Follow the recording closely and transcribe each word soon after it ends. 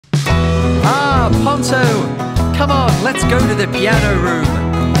Ponto! Come on, let's go to the piano room.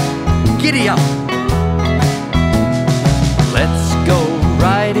 Giddy up! Let's go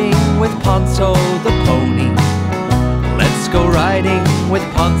riding with Ponto the pony. Let's go riding with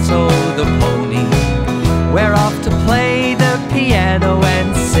Ponto the pony. We're off to play the piano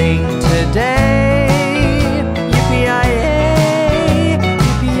and sing today. Yippee-yi-yay,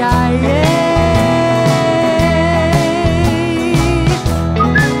 yippee-yi-yay.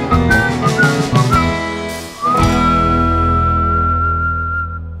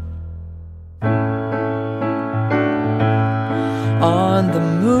 On the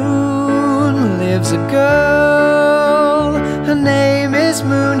moon lives a girl. Her name is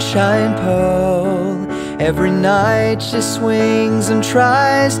Moonshine Pearl. Every night she swings and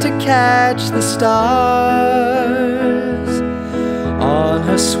tries to catch the stars. On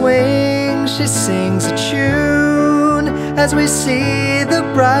her swing she sings a tune as we see the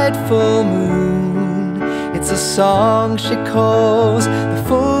bright full moon. It's a song she calls the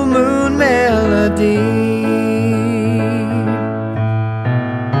full moon melody.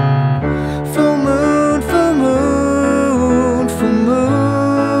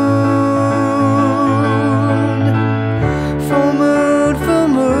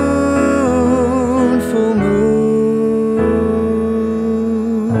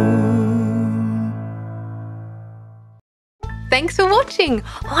 Thanks for watching!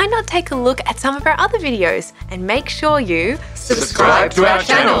 Why not take a look at some of our other videos and make sure you subscribe to our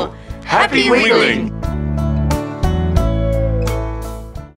channel. Happy wiggling!